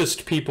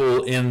richest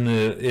people in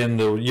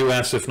the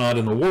U.S., if not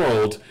in the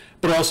world,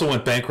 but also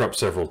went bankrupt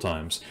several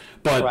times.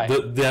 But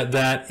Right.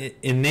 that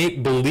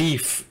innate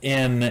belief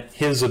in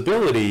his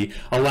ability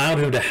allowed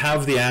him to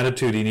have the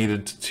attitude he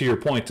needed, to your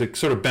point, to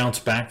sort of bounce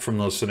back from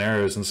those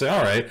scenarios and say,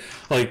 all right,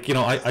 like, you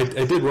know, I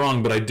did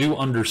wrong, but I do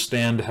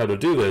understand how to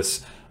do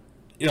this.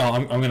 You know,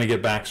 I'm going to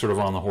get back sort of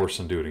on the horse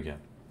and do it again.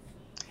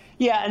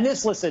 Yeah, and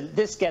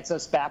this gets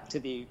us back to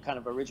the kind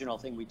of original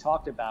thing we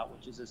talked about,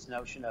 which is this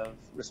notion of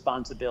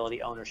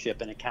responsibility, ownership,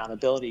 and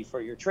accountability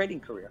for your trading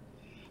career.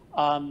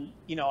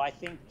 You know, I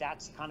think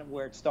that's kind of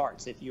where it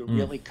starts. If you're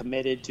really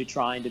committed to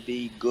trying to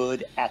be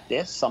good at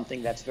this,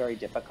 something that's very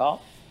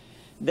difficult,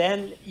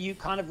 then you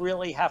kind of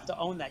really have to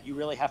own that. You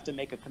really have to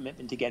make a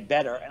commitment to get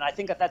better. And I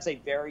think that that's a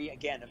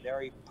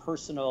very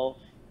personal,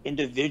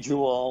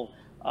 individual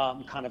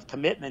kind of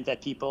commitment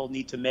that people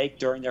need to make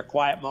during their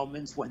quiet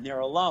moments when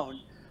they're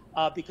alone.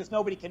 Because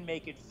nobody can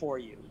make it for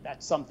you.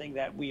 That's something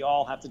that we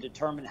all have to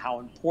determine how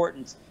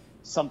important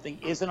something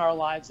is in our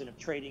lives. And if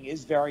trading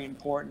is very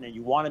important and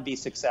you want to be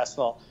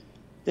successful,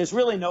 there's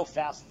really no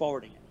fast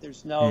forwarding it.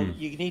 There's no,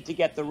 you need to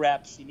get the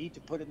reps. You need to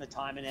put in the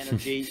time and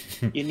energy.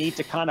 You need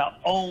to kind of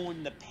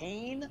own the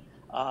pain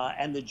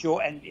and the joy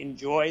and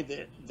enjoy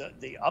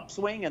the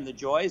upswing and the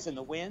joys and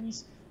the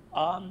wins.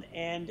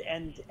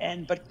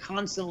 But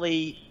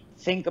constantly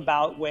think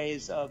about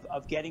ways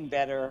of getting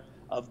better,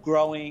 of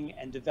growing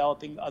and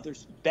developing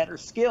better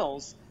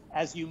skills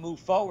as you move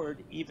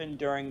forward, even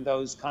during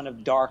those kind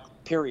of dark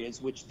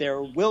periods, which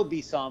there will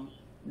be some,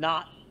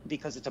 not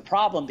because it's a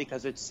problem,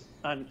 because it's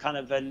kind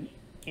of an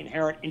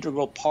inherent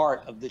integral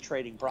part of the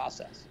trading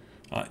process.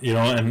 You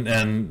know,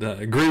 and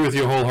agree with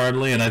you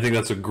wholeheartedly, and I think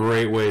that's a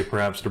great way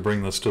perhaps to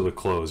bring this to the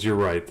close. You're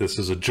right. This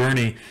is a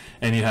journey,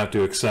 and you have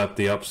to accept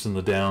the ups and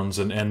the downs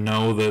and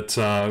know that,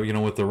 you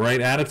know, with the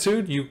right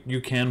attitude, you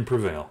can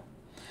prevail.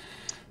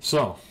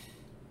 So...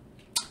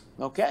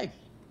 Okay.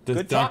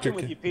 Good talking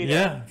with you, Peter.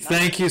 Yeah, nice.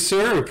 Thank you,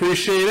 sir.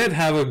 Appreciate it.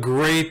 Have a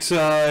great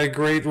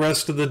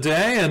rest of the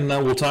day, and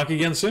we'll talk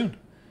again soon.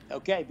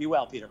 Okay. Be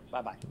well, Peter.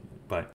 Bye-bye.